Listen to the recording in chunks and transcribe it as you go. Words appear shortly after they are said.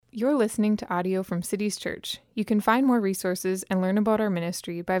You're listening to audio from Cities Church. You can find more resources and learn about our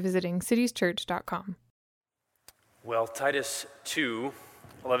ministry by visiting citieschurch.com. Well, Titus 2,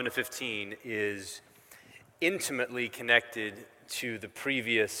 11 to 15 is intimately connected to the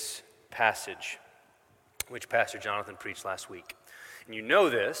previous passage, which Pastor Jonathan preached last week. And you know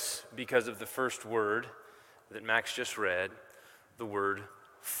this because of the first word that Max just read, the word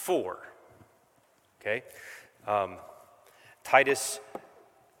for. Okay? Titus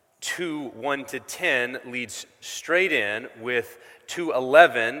 2, 1 to 10 leads straight in with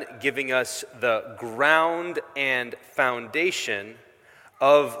 2:11 giving us the ground and foundation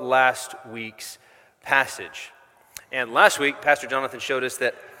of last week's passage. And last week, Pastor Jonathan showed us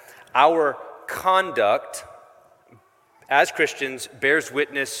that our conduct as Christians bears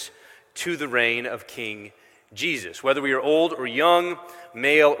witness to the reign of King Jesus. Whether we are old or young,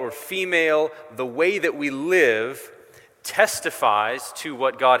 male or female, the way that we live testifies to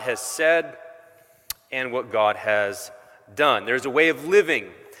what God has said and what God has done. There's a way of living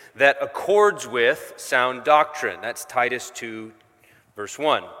that accords with sound doctrine. That's Titus 2, verse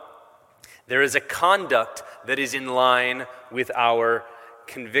 1. There is a conduct that is in line with our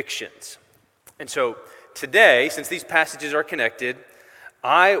convictions. And so today, since these passages are connected,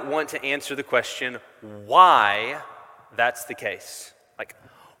 I want to answer the question why that's the case. Like,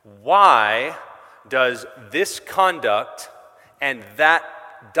 why does this conduct and that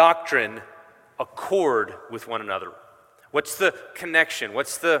doctrine accord with one another? What's the connection?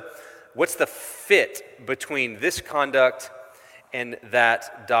 What's the fit between this conduct and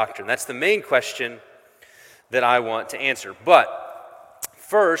that doctrine? That's the main question that I want to answer. But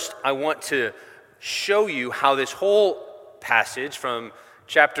first, I want to show you how this whole passage from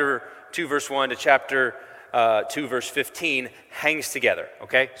chapter 2, verse 1 to chapter 2, verse 15 hangs together,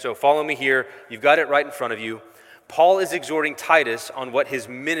 okay? So follow me here. You've got it right in front of you. Paul is exhorting Titus on what his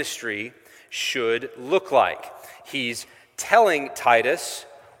ministry should look like. He's telling Titus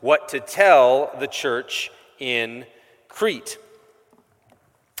what to tell the church in Crete.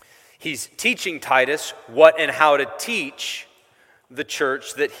 He's teaching Titus what and how to teach the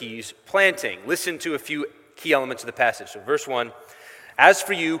church that he's planting. Listen to a few key elements of the passage. So verse 1, as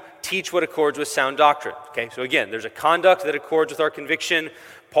for you, teach what accords with sound doctrine. Okay, so again, there's a conduct that accords with our conviction.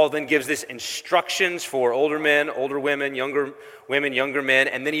 Paul then gives this instructions for older men, older women, younger men,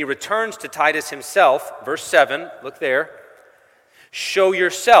 and then he returns to Titus himself. Verse 7, look there. Show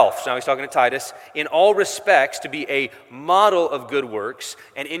yourself, so now he's talking to Titus, in all respects to be a model of good works,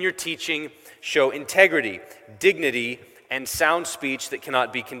 and in your teaching show integrity, dignity, and sound speech that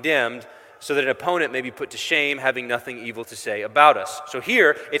cannot be condemned, so that an opponent may be put to shame, having nothing evil to say about us. So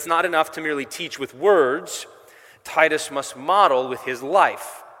here, it's not enough to merely teach with words. Titus must model with his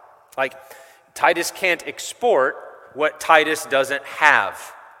life. Like, Titus can't export what Titus doesn't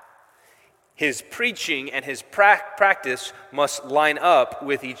have. His preaching and his practice must line up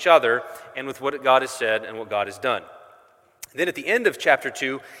with each other and with what God has said and what God has done. Then at the end of chapter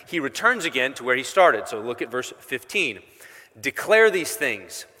 2, he returns again to where he started. So look at verse 15. Declare these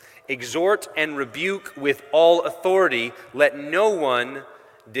things. Exhort and rebuke with all authority. Let no one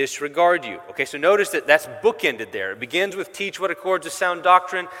disregard you. Okay, so notice that that's bookended there. It begins with teach what accords with sound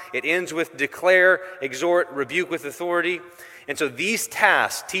doctrine. It ends with declare, exhort, rebuke with authority. And so these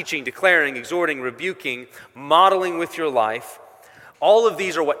tasks, teaching, declaring, exhorting, rebuking, modeling with your life, all of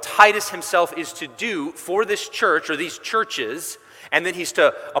these are what Titus himself is to do for this church or these churches. And then he's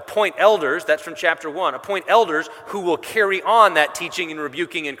to appoint elders, that's from chapter 1, appoint elders who will carry on that teaching and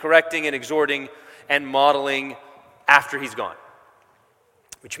rebuking and correcting and exhorting and modeling after he's gone.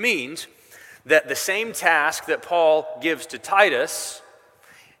 Which means that the same task that Paul gives to Titus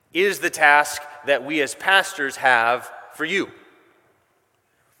is the task that we as pastors have for you.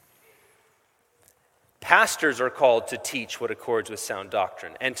 Pastors are called to teach what accords with sound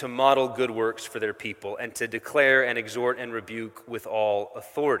doctrine and to model good works for their people and to declare and exhort and rebuke with all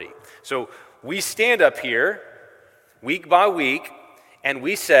authority. So we stand up here week by week and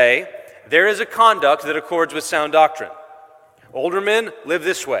we say, there is a conduct that accords with sound doctrine. Older men, live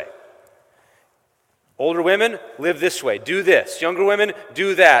this way. Older women, live this way. Do this. Younger women,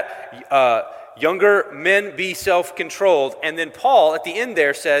 do that. Younger men, be self-controlled. And then Paul, at the end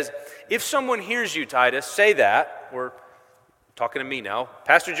there, says, if someone hears you, Titus, say that, or talking to me now,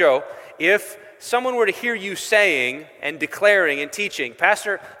 Pastor Joe, if someone were to hear you saying and declaring and teaching,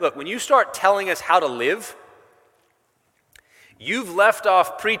 Pastor, look, when you start telling us how to live, you've left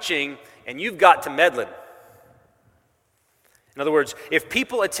off preaching and you've got to meddling. In other words, if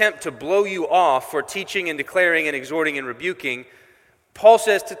people attempt to blow you off for teaching and declaring and exhorting and rebuking, Paul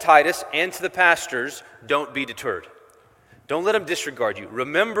says to Titus and to the pastors, don't be deterred. Don't let them disregard you.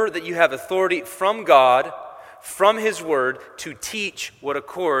 Remember that you have authority from God, from His Word, to teach what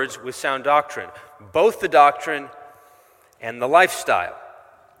accords with sound doctrine, both the doctrine and the lifestyle.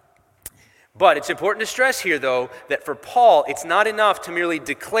 But it's important to stress here, though, that for Paul, it's not enough to merely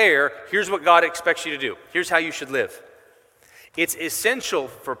declare, here's what God expects you to do. Here's how you should live. It's essential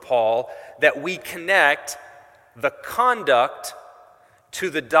for Paul that we connect the conduct to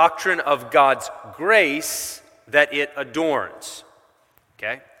the doctrine of God's grace that it adorns.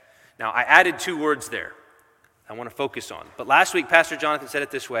 Okay? Now, I added 2 words there I want to focus on. But last week, Pastor Jonathan said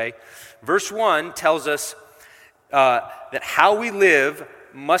it this way. Verse 1 tells us that how we live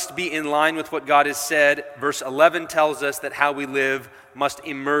must be in line with what God has said. Verse 11 tells us that how we live must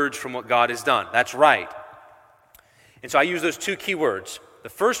emerge from what God has done. That's right. And so I use those 2 key words. The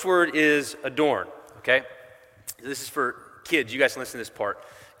first word is adorn, okay? This is for kids. You guys can listen to this part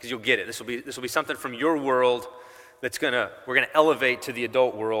because you'll get it. This will be something from your world we're gonna elevate to the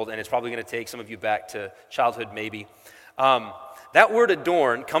adult world, and it's probably gonna take some of you back to childhood maybe. That word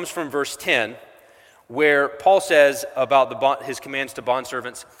adorn comes from verse 10, where Paul says about his commands to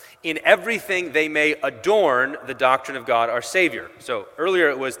bondservants, in everything they may adorn the doctrine of God our Savior. So earlier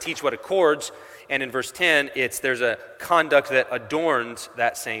it was teach what accords, and in verse 10 there's a conduct that adorns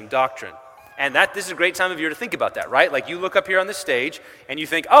that same doctrine. And this is a great time of year to think about that, right? Like you look up here on the stage and you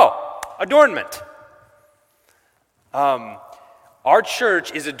think, oh, adornment. Our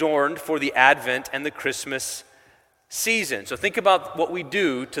church is adorned for the Advent and the Christmas season. So think about what we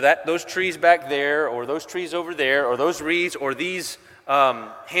do to those trees back there, or those trees over there, or those wreaths, or these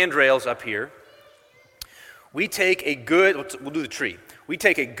handrails up here. We'll do the tree. We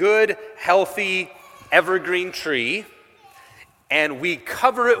take a good, healthy, evergreen tree, and we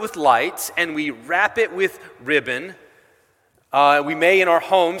cover it with lights, and we wrap it with ribbon. We may, in our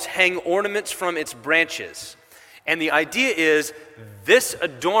homes, hang ornaments from its branches. And the idea is this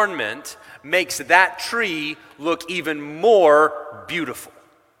adornment makes that tree look even more beautiful.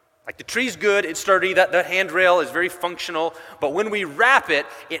 Like the tree's good, it's sturdy, that handrail is very functional, but when we wrap it,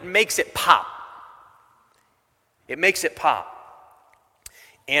 it makes it pop. It makes it pop.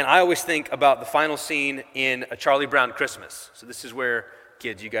 And I always think about the final scene in A Charlie Brown Christmas. So this is where,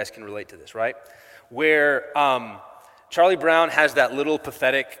 kids, you guys can relate to this, right? Where Charlie Brown has that little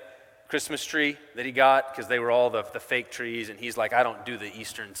pathetic Christmas tree that he got because they were all the fake trees, and he's like, I don't do the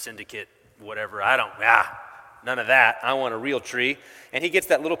Eastern Syndicate, whatever. None of that. I want a real tree. And he gets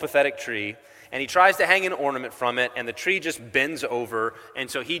that little pathetic tree, and he tries to hang an ornament from it, and the tree just bends over, and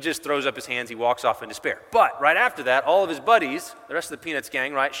so he just throws up his hands. He walks off in despair. But right after that, all of his buddies, the rest of the Peanuts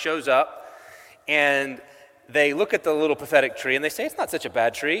gang, right, shows up, and they look at the little pathetic tree, and they say, it's not such a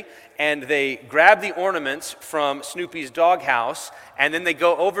bad tree, and they grab the ornaments from Snoopy's doghouse, and then they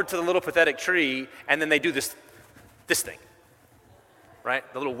go over to the little pathetic tree, and then they do this thing, right?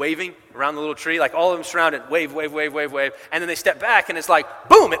 The little waving around the little tree, like all of them surrounded, wave, wave, wave, wave, wave, and then they step back, and it's like,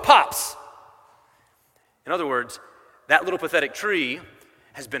 boom, it pops. In other words, that little pathetic tree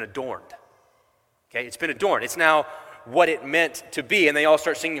has been adorned, okay? It's been adorned. It's now what it meant to be, and they all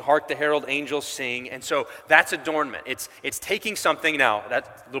start singing Hark the Herald Angels Sing, and so that's adornment. It's taking something now,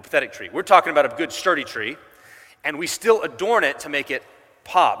 that little pathetic tree. We're talking about a good sturdy tree, and we still adorn it to make it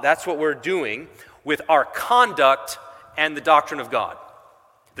pop. That's what we're doing with our conduct and the doctrine of God.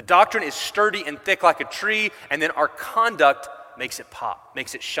 The doctrine is sturdy and thick like a tree, and then our conduct makes it pop,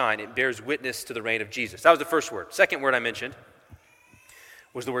 makes it shine. It bears witness to the reign of Jesus. That was the first word. Second word I mentioned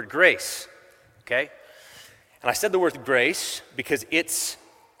was the word grace, okay? And I said the word grace because it's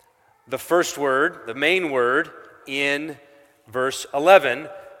the first word, the main word in verse 11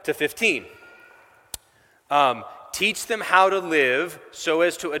 to 15. Teach them how to live so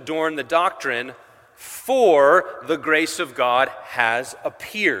as to adorn the doctrine, for the grace of God has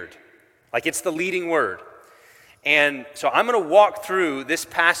appeared. Like it's the leading word. And so I'm going to walk through this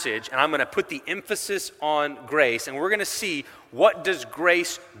passage, and I'm going to put the emphasis on grace, and we're going to see, what does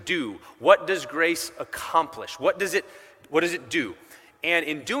grace do? What does grace accomplish? What does it do? And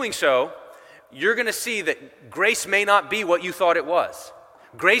in doing so, you're going to see that grace may not be what you thought it was.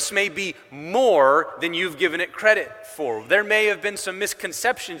 Grace may be more than you've given it credit for. There may have been some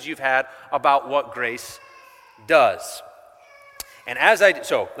misconceptions you've had about what grace does. And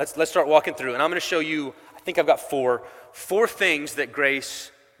so let's start walking through, and I'm going to show you, I think I've got four things that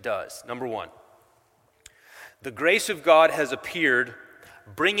grace does. Number one, the grace of God has appeared,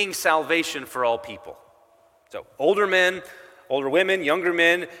 bringing salvation for all people. So older men, older women, younger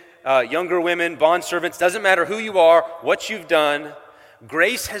men, younger women, bondservants, doesn't matter who you are, what you've done,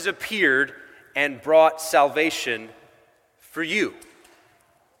 grace has appeared and brought salvation for you.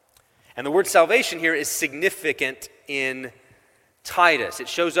 And the word salvation here is significant in Titus. It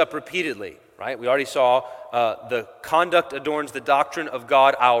shows up repeatedly, right? We already saw the conduct adorns the doctrine of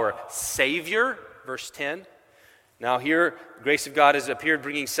God, our Savior, verse 10. Now here, the grace of God has appeared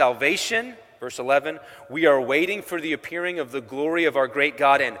bringing salvation, verse 11. We are waiting for the appearing of the glory of our great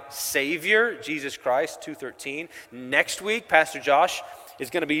God and Savior, Jesus Christ, 2:13. Next week, Pastor Josh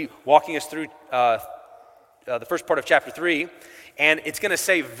is going to be walking us through the first part of chapter 3, and it's going to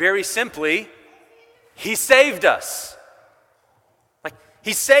say very simply, He saved us. Like,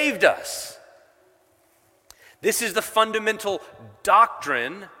 He saved us. This is the fundamental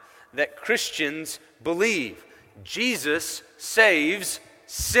doctrine that Christians believe. Jesus saves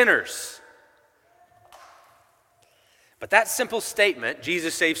sinners. But that simple statement,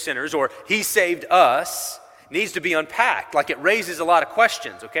 Jesus saves sinners, or He saved us, needs to be unpacked. Like, it raises a lot of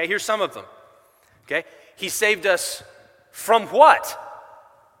questions, okay? Here's some of them, okay? He saved us from what?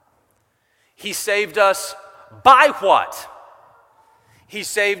 He saved us by what? He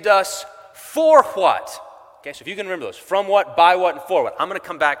saved us for what? Okay, so if you can remember those, from what, by what, and for what. I'm going to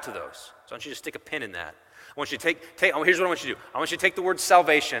come back to those. So I want you to stick a pin in that. I want you to here's what I want you to do. I want you to take the word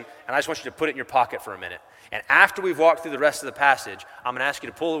salvation, and I just want you to put it in your pocket for a minute. And after we've walked through the rest of the passage, I'm going to ask you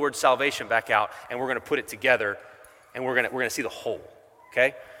to pull the word salvation back out, and we're going to put it together, and we're going to see the whole,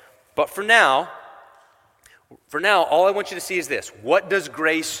 okay? But for now, all I want you to see is this. What does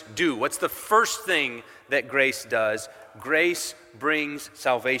grace do? What's the first thing that grace does? Grace brings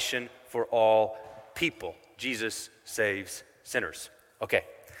salvation for all people. Jesus saves sinners. Okay,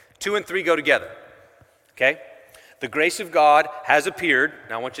 2 and 3 go together. Okay? The grace of God has appeared.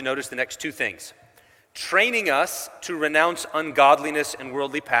 Now I want you to notice the next two things. Training us to renounce ungodliness and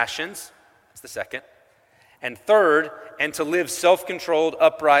worldly passions. That's the second. And third, and to live self-controlled,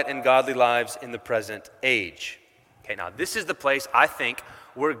 upright, and godly lives in the present age. Okay, now this is the place, I think,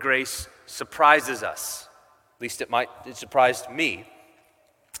 where grace surprises us. At least it surprised me.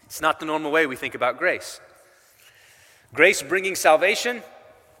 It's not the normal way we think about grace. Grace bringing salvation?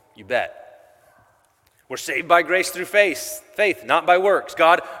 You bet. We're saved by grace through faith, not by works.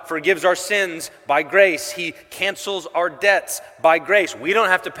 God forgives our sins by grace. He cancels our debts by grace. We don't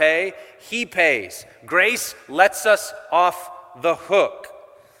have to pay, He pays. Grace lets us off the hook.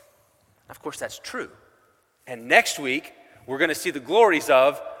 Of course, that's true. And next week, we're going to see the glories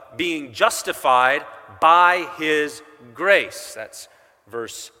of being justified by His grace. That's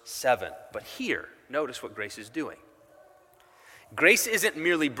verse 7. But here, notice what grace is doing. Grace isn't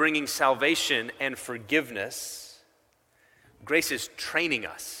merely bringing salvation and forgiveness. Grace is training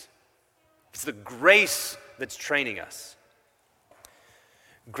us. It's the grace that's training us.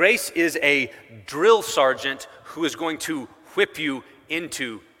 Grace is a drill sergeant who is going to whip you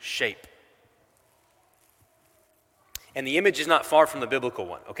into shape. And the image is not far from the biblical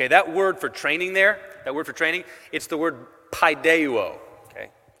one. Okay, that word for training it's the word paideuo. Okay,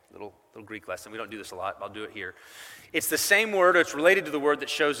 little Greek lesson. We don't do this a lot, but I'll do it here. It's the same word, or it's related to the word that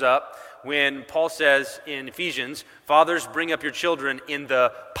shows up when Paul says in Ephesians, fathers, bring up your children in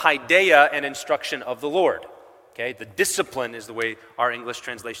the paideia and instruction of the Lord. Okay, the discipline is the way our English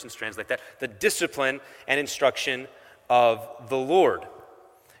translations translate that. The discipline and instruction of the Lord.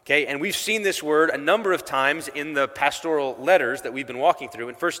 Okay, and we've seen this word a number of times in the pastoral letters that we've been walking through.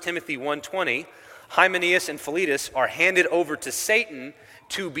 In 1 Timothy 1:20, Hymenaeus and Philetus are handed over to Satan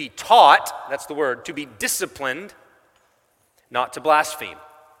to be taught, that's the word, to be disciplined, not to blaspheme.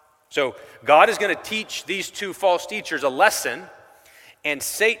 So God is going to teach these two false teachers a lesson, and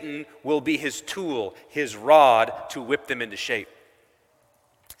Satan will be his tool, his rod, to whip them into shape.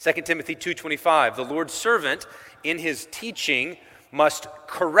 2 Timothy 2:25, the Lord's servant in his teaching must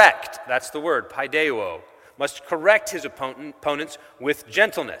correct, that's the word, paideuo, must correct his opponents with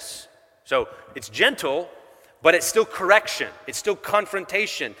gentleness. So it's gentle, but it's still correction, it's still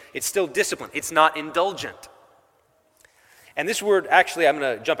confrontation, it's still discipline, it's not indulgent. And this word, actually, I'm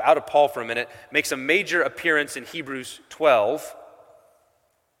going to jump out of Paul for a minute, makes a major appearance in Hebrews 12.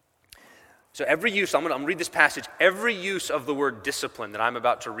 So every use, I'm going to read this passage, every use of the word discipline that I'm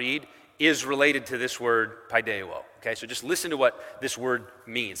about to read is related to this word paideuo. Okay, so just listen to what this word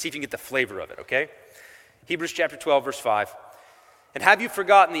means. See if you can get the flavor of it, okay? Hebrews chapter 12, verse 5. And have you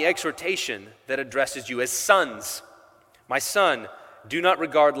forgotten the exhortation that addresses you as sons? My son, do not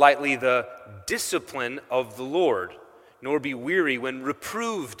regard lightly the discipline of the Lord, nor be weary when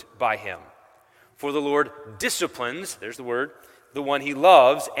reproved by him. For the Lord disciplines, there's the word, the one he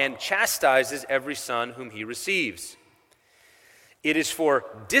loves, and chastises every son whom he receives. It is for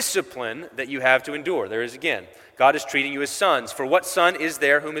discipline that you have to endure. There is again. God is treating you as sons. For what son is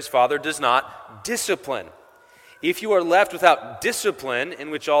there whom his father does not discipline? If you are left without discipline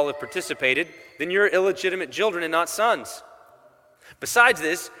in which all have participated, then you're illegitimate children and not sons. Besides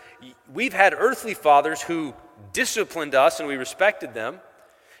this, we've had earthly fathers who disciplined us and we respected them.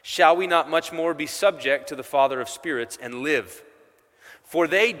 Shall we not much more be subject to the Father of spirits and live? For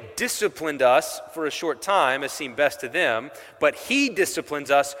they disciplined us for a short time, as seemed best to them, but he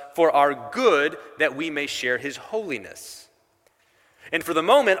disciplines us for our good, that we may share his holiness. And for the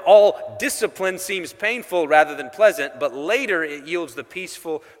moment, all discipline seems painful rather than pleasant, but later it yields the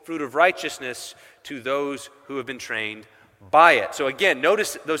peaceful fruit of righteousness to those who have been trained by it. So again,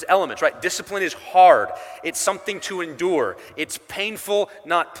 notice those elements, right? Discipline is hard. It's something to endure. It's painful,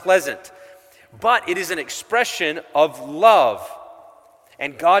 not pleasant. But it is an expression of love.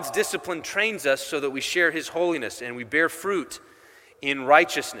 And God's discipline trains us so that we share his holiness and we bear fruit in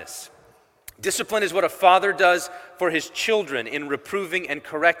righteousness. Discipline is what a father does for his children in reproving and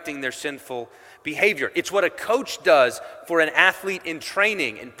correcting their sinful behavior. It's what a coach does for an athlete in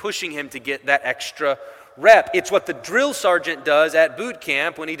training and pushing him to get that extra rep. It's what the drill sergeant does at boot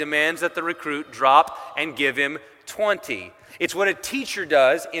camp when he demands that the recruit drop and give him 20. It's what a teacher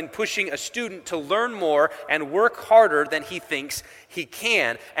does in pushing a student to learn more and work harder than he thinks he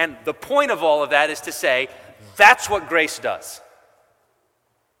can. And the point of all of that is to say, that's what grace does.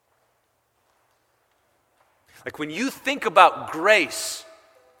 Like when you think about grace,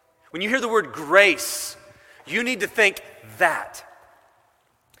 when you hear the word grace, you need to think that.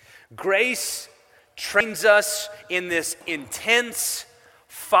 Grace trains us in this intense,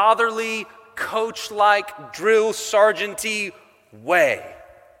 fatherly, coach-like, drill sergeant-y way.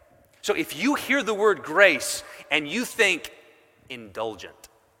 So if you hear the word grace and you think indulgent,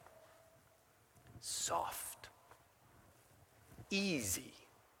 soft, easy,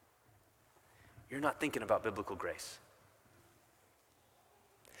 you're not thinking about biblical grace.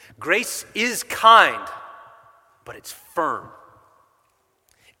 Grace is kind, but it's firm.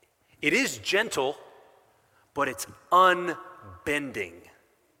 It is gentle, but it's unbending.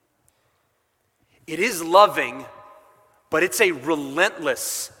 It is loving, but it's a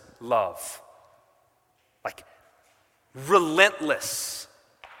relentless love. Like, relentless.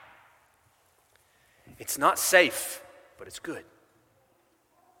 It's not safe, but it's good.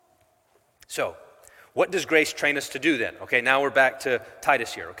 So, what does grace train us to do then? Okay, now we're back to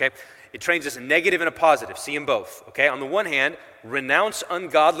Titus here, okay? It trains us a negative and a positive. See them both, okay? On the one hand, renounce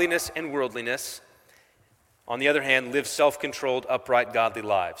ungodliness and worldliness. On the other hand, live self-controlled, upright, godly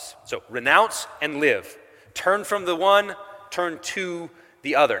lives. So, renounce and live. Turn from the one, turn to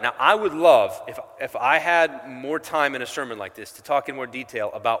the other. Now, I would love, if I had more time in a sermon like this, to talk in more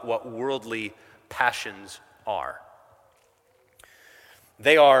detail about what worldly passions are.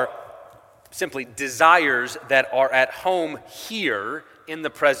 They are simply desires that are at home here in the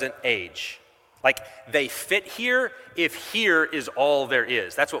present age. Like, they fit here if here is all there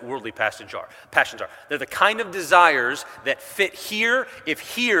is. That's what worldly passions are. They're the kind of desires that fit here if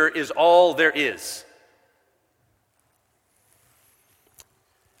here is all there is.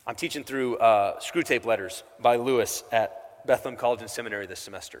 I'm teaching through Screwtape Letters by Lewis at Bethlehem College and Seminary this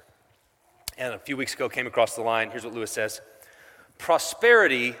semester. And a few weeks ago came across the line. Here's what Lewis says.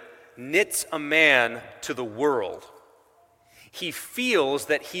 Prosperity knits a man to the world. He feels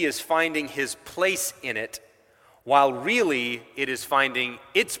that he is finding his place in it, while really it is finding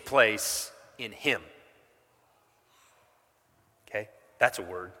its place in him. Okay, that's a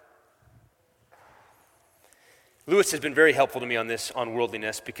word. Lewis has been very helpful to me on this, on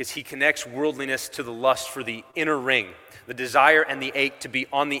worldliness, because he connects worldliness to the lust for the inner ring, the desire and the ache to be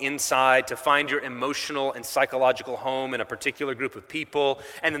on the inside, to find your emotional and psychological home in a particular group of people,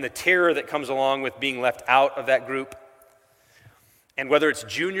 and then the terror that comes along with being left out of that group. And whether it's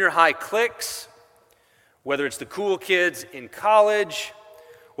junior high cliques, whether it's the cool kids in college,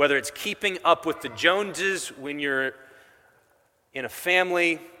 whether it's keeping up with the Joneses when you're in a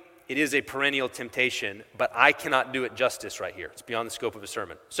family, it is a perennial temptation, but I cannot do it justice right here. It's beyond the scope of a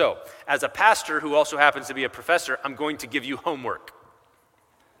sermon. So, as a pastor who also happens to be a professor, I'm going to give you homework.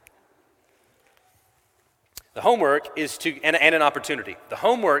 The homework is to, and an opportunity. The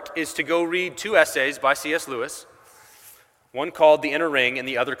homework is to go read 2 essays by C.S. Lewis, one called The Inner Ring and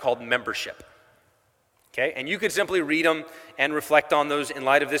the other called Membership. Okay, and you could simply read them and reflect on those in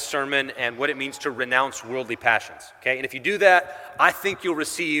light of this sermon and what it means to renounce worldly passions. Okay, and if you do that, I think you'll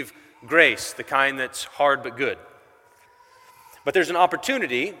receive grace, the kind that's hard but good. But there's an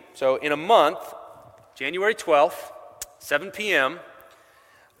opportunity. So in a month, January 12th, 7 p.m.,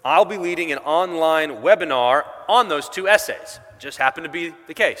 I'll be leading an online webinar on those 2 essays. Just happened to be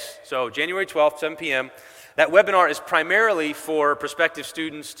the case. So January 12th, 7 p.m., that webinar is primarily for prospective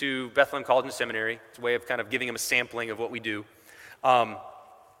students to Bethlehem College and Seminary. It's a way of kind of giving them a sampling of what we do.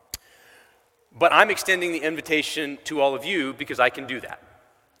 But I'm extending the invitation to all of you because I can do that.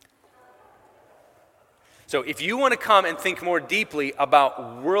 So if you want to come and think more deeply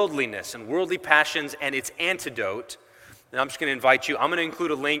about worldliness and worldly passions and its antidote, then I'm just going to invite you. I'm going to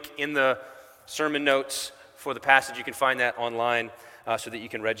include a link in the sermon notes for the passage. You can find that online so that you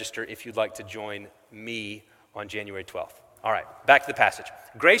can register if you'd like to join me on January 12th. All right, back to the passage.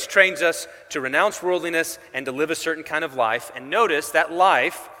 Grace trains us to renounce worldliness and to live a certain kind of life. And notice that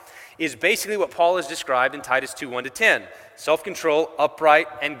life is basically what Paul has described in Titus 2, 1-10. Self-control, upright,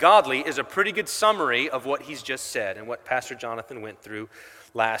 and godly is a pretty good summary of what he's just said and what Pastor Jonathan went through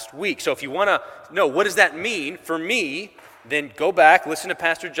last week. So if you want to know what does that mean for me, then go back, listen to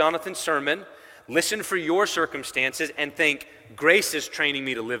Pastor Jonathan's sermon, listen for your circumstances, and think, grace is training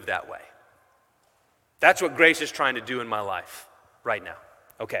me to live that way. That's what grace is trying to do in my life right now.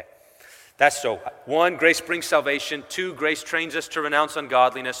 Okay. That's so. 1, grace brings salvation. 2, grace trains us to renounce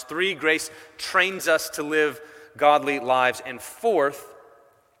ungodliness. 3, grace trains us to live godly lives. And 4th,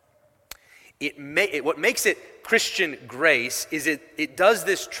 what makes it Christian grace is it does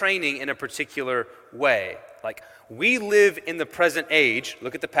this training in a particular way. Like, we live in the present age,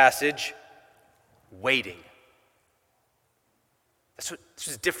 look at the passage, waiting. This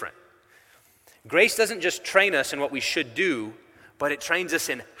is different. Grace doesn't just train us in what we should do, but it trains us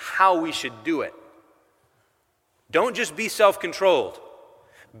in how we should do it. Don't just be self-controlled.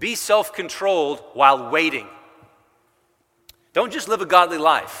 Be self-controlled while waiting. Don't just live a godly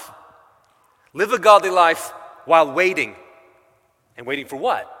life. Live a godly life while waiting. And waiting for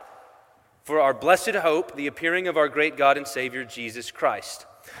what? For our blessed hope, the appearing of our great God and Savior, Jesus Christ.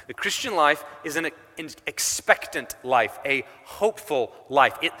 The Christian life is an expectant life, a hopeful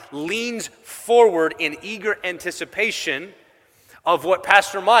life. It leans forward in eager anticipation of what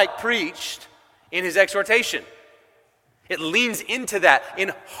Pastor Mike preached in his exhortation. It leans into that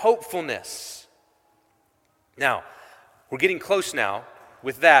in hopefulness. Now, we're getting close now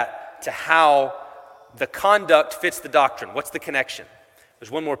with that to how the conduct fits the doctrine. What's the connection? There's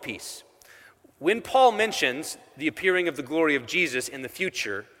one more piece. When Paul mentions the appearing of the glory of Jesus in the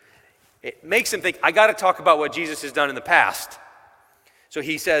future, it makes him think, I got to talk about what Jesus has done in the past. So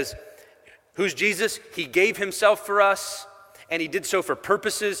he says, who's Jesus? He gave himself for us, and he did so for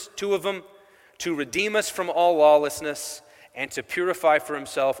purposes, 2 of them, to redeem us from all lawlessness and to purify for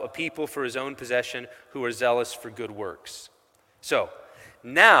himself a people for his own possession who are zealous for good works. So,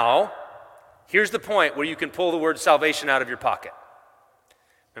 now, here's the point where you can pull the word salvation out of your pocket.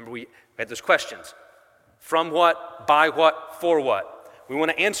 Remember, we had those questions. From what, by what, for what? We want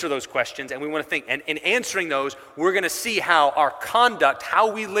to answer those questions, and we want to think. And in answering those, we're going to see how our conduct,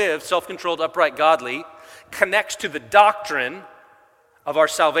 how we live, self-controlled, upright, godly, connects to the doctrine of our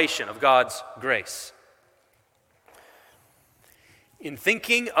salvation, of God's grace. In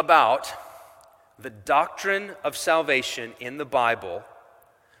thinking about the doctrine of salvation in the Bible,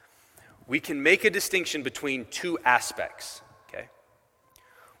 we can make a distinction between 2 aspects. Okay?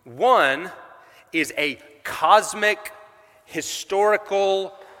 One is a cosmic,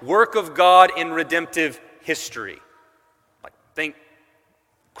 historical work of God in redemptive history. Like, think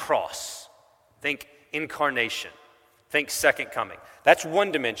cross, think incarnation, think second coming. That's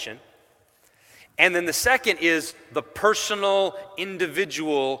one dimension. And then the second is the personal,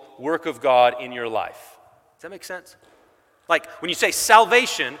 individual work of God in your life. Does that make sense? Like, when you say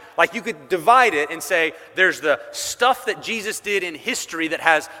salvation, like, you could divide it and say there's the stuff that Jesus did in history that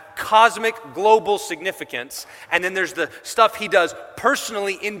has cosmic, global significance, and then there's the stuff he does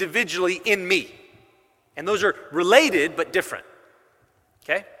personally, individually in me. And those are related but different.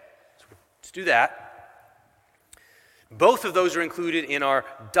 Okay? So let's do that. Both of those are included in our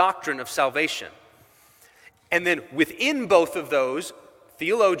doctrine of salvation. And then within both of those,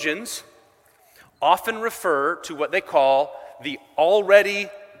 theologians often refer to what they call the already,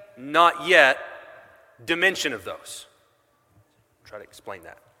 not yet dimension of those. I'll try to explain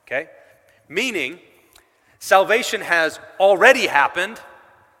that, okay? Meaning, salvation has already happened,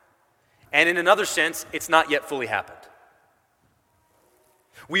 and in another sense, it's not yet fully happened.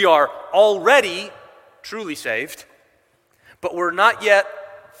 We are already truly saved, but we're not yet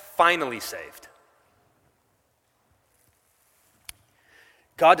finally saved.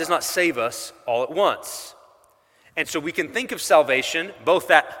 God does not save us all at once. And so we can think of salvation, both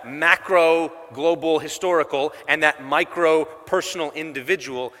that macro, global, historical, and that micro, personal,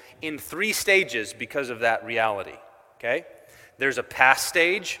 individual, in 3 stages because of that reality. Okay? There's a past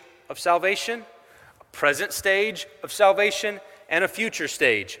stage of salvation, a present stage of salvation, and a future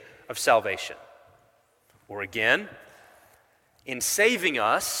stage of salvation. Or again, in saving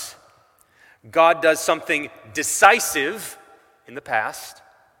us, God does something decisive in the past.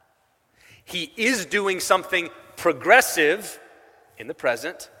 He is doing something progressive in the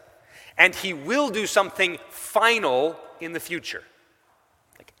present, and he will do something final in the future.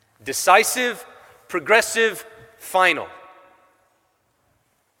 Like decisive, progressive, final.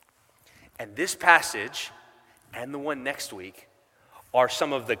 And this passage and the one next week are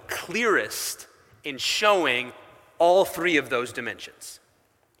some of the clearest in showing all three of those dimensions.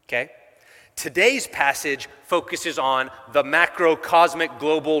 Okay? Today's passage focuses on the macro, cosmic,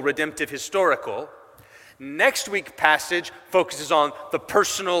 global, redemptive, historical. Next week's passage focuses on the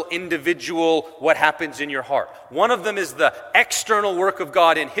personal, individual, what happens in your heart. One of them is the external work of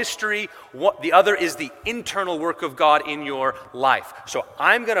God in history. The other is the internal work of God in your life. So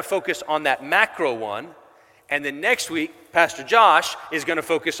I'm going to focus on that macro one, and then next week, Pastor Josh is going to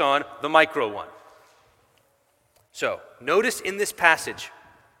focus on the micro one. So notice in this passage,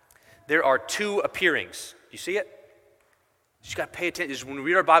 there are two appearings. You see it? You just got to pay attention. When we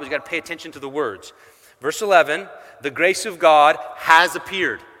read our Bibles, you got to pay attention to the words. Verse 11, the grace of God has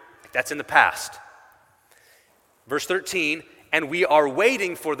appeared. That's in the past. Verse 13, and we are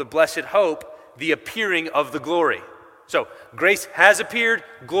waiting for the blessed hope, the appearing of the glory. So grace has appeared,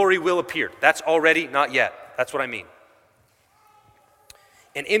 glory will appear. That's already, not yet. That's what I mean.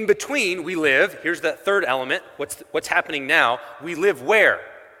 And in between, we live, here's the third element, what's happening now. We live where?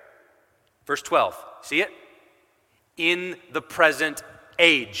 Verse 12, see it? In the present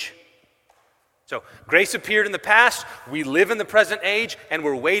age. So grace appeared in the past, we live in the present age, and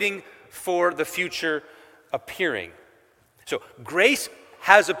we're waiting for the future appearing. So grace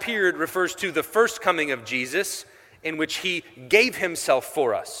has appeared refers to the first coming of Jesus, in which he gave himself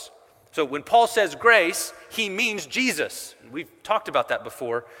for us. So when Paul says grace, he means Jesus. We've talked about that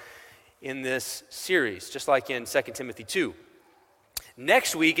before in this series, just like in 2 Timothy 2.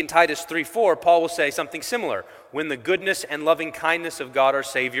 Next week in Titus 3:4, Paul will say something similar. When the goodness and loving kindness of God our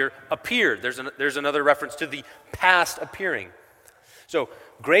Savior appeared. There's another reference to the past appearing. So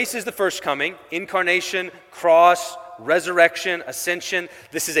grace is the first coming, incarnation, cross, resurrection, ascension.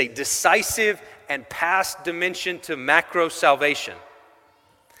 This is a decisive and past dimension to macro salvation.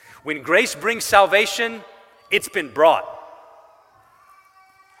 When grace brings salvation, it's been brought.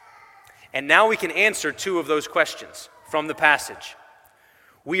 And now we can answer two of those questions from the passage.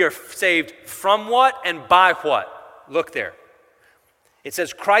 We are saved from what and by what? Look there. It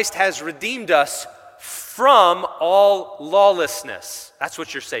says Christ has redeemed us from all lawlessness. That's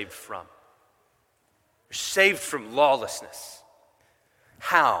what you're saved from. You're saved from lawlessness.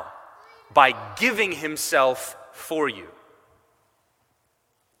 How? By giving himself for you.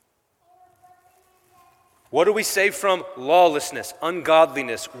 What are we saved from? Lawlessness,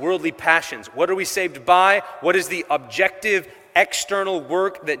 ungodliness, worldly passions. What are we saved by? What is the objective external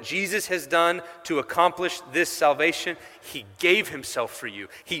work that Jesus has done to accomplish this salvation? He gave himself for you.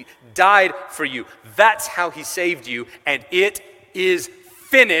 He died for you. That's how he saved you, and it is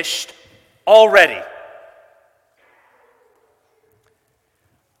finished already.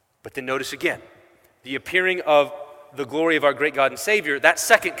 But then notice again, the appearing of the glory of our great God and Savior, that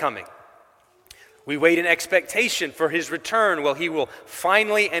second coming. We wait in expectation for his return. Well, he will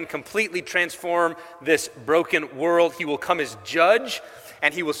finally and completely transform this broken world. He will come as judge,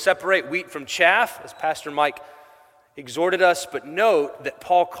 and he will separate wheat from chaff, as Pastor Mike exhorted us. But note that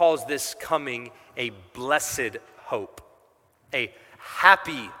Paul calls this coming a blessed hope, a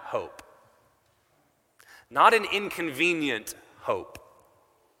happy hope, not an inconvenient hope.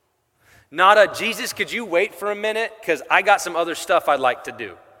 Not a, Jesus, could you wait for a minute? Because I got some other stuff I'd like to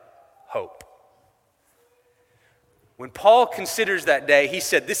do. Hope. When Paul considers that day, he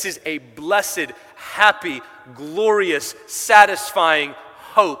said, this is a blessed, happy, glorious, satisfying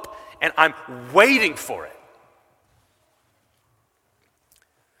hope, and I'm waiting for it.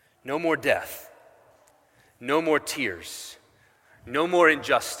 No more death. No more tears. No more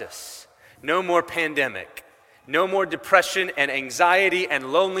injustice. No more pandemic. No more depression and anxiety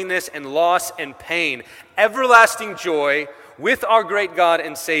and loneliness and loss and pain. Everlasting joy with our great God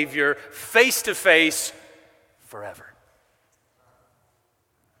and Savior, face to face, forever.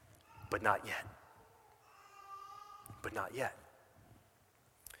 But not yet. But not yet.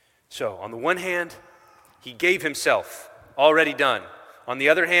 So, on the one hand, he gave himself, already done. On the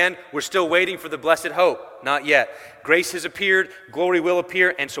other hand, we're still waiting for the blessed hope, not yet. Grace has appeared, glory will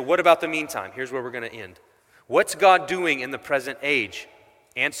appear, and so what about the meantime? Here's where we're going to end. What's God doing in the present age?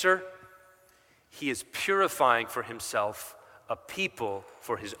 Answer, he is purifying for himself a people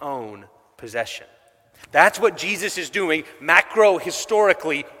for his own possession. That's what Jesus is doing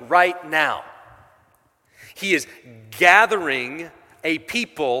macro-historically right now. He is gathering a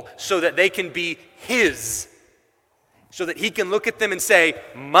people so that they can be his, so that he can look at them and say,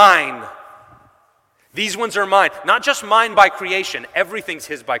 mine, These ones are mine, not just mine by creation. Everything's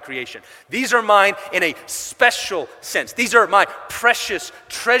his by creation. These are mine in a special sense. These are my precious,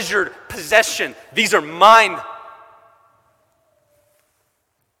 treasured possession. These are mine.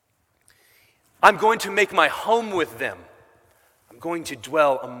 I'm going to make my home with them. I'm going to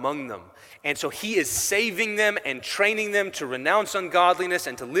dwell among them. And so he is saving them and training them to renounce ungodliness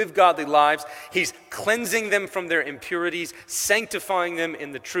and to live godly lives. He's cleansing them from their impurities, sanctifying them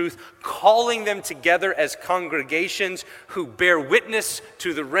in the truth, calling them together as congregations who bear witness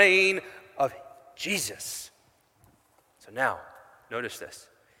to the reign of Jesus. So now, notice this.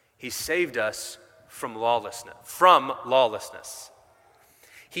 He saved us from lawlessness.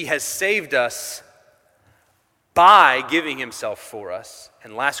 He has saved us by giving himself for us.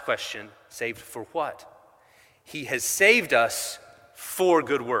 And last question, saved for what? He has saved us for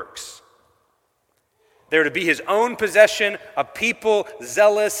good works. They're to be his own possession, a people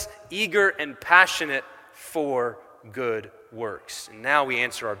zealous, eager, and passionate for good works. And now we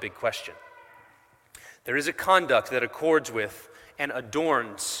answer our big question. There is a conduct that accords with and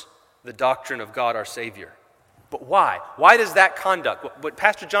adorns the doctrine of God our Savior. But why? Why does that conduct, what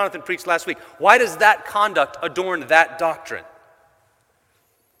Pastor Jonathan preached last week, why does that conduct adorn that doctrine?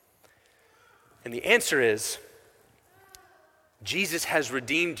 And the answer is, Jesus has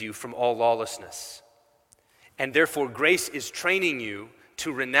redeemed you from all lawlessness. And therefore, grace is training you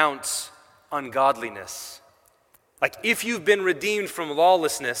to renounce ungodliness. Like if you've been redeemed from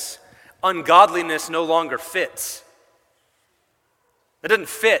lawlessness, ungodliness no longer fits. It doesn't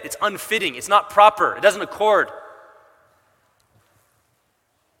fit. It's unfitting. It's not proper. It doesn't accord.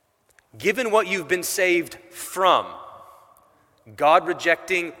 Given what you've been saved from,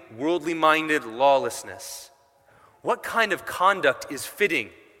 God-rejecting, worldly-minded lawlessness, what kind of conduct is fitting?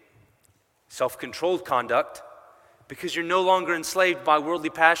 Self-controlled conduct, because you're no longer enslaved by worldly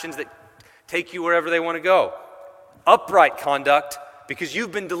passions that take you wherever they want to go. Upright conduct, because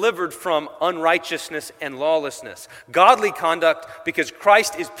you've been delivered from unrighteousness and lawlessness. Godly conduct, because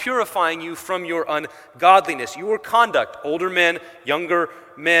Christ is purifying you from your ungodliness. Your conduct, older men,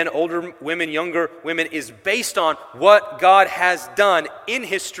 older women, younger women, is based on what God has done in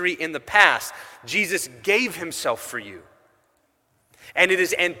history in the past. Jesus gave himself for you. And it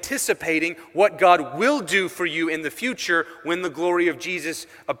is anticipating what God will do for you in the future when the glory of Jesus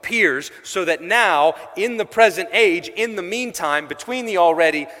appears, so that now, in the present age, in the meantime, between the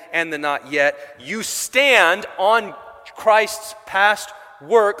already and the not yet, you stand on Christ's past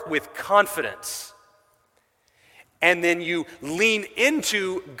work with confidence. And then you lean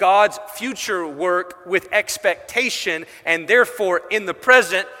into God's future work with expectation, and therefore, in the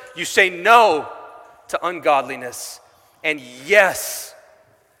present, you say no to ungodliness and yes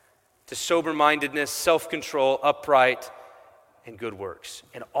to sober-mindedness, self-control, upright, and good works.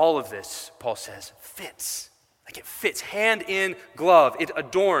 And all of this, Paul says, fits. Like it fits hand in glove. It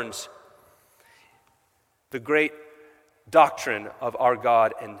adorns the great doctrine of our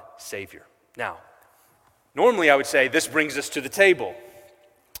God and Savior. Now, normally I would say this brings us to the table,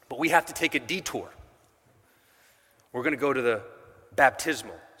 but we have to take a detour. We're going to go to the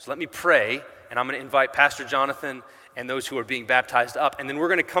baptismal. So let me pray, and I'm going to invite Pastor Jonathan and those who are being baptized up, and then we're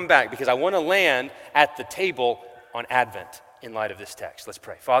going to come back because I want to land at the table on Advent in light of this text. Let's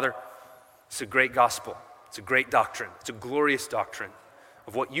pray. Father, it's a great gospel. It's a great doctrine. It's a glorious doctrine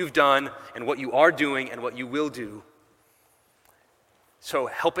of what you've done and what you are doing and what you will do. So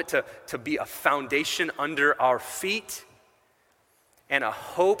help it to be a foundation under our feet and a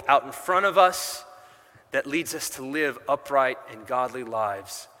hope out in front of us that leads us to live upright and godly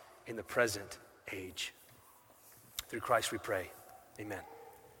lives in the present age. Through Christ we pray. Amen.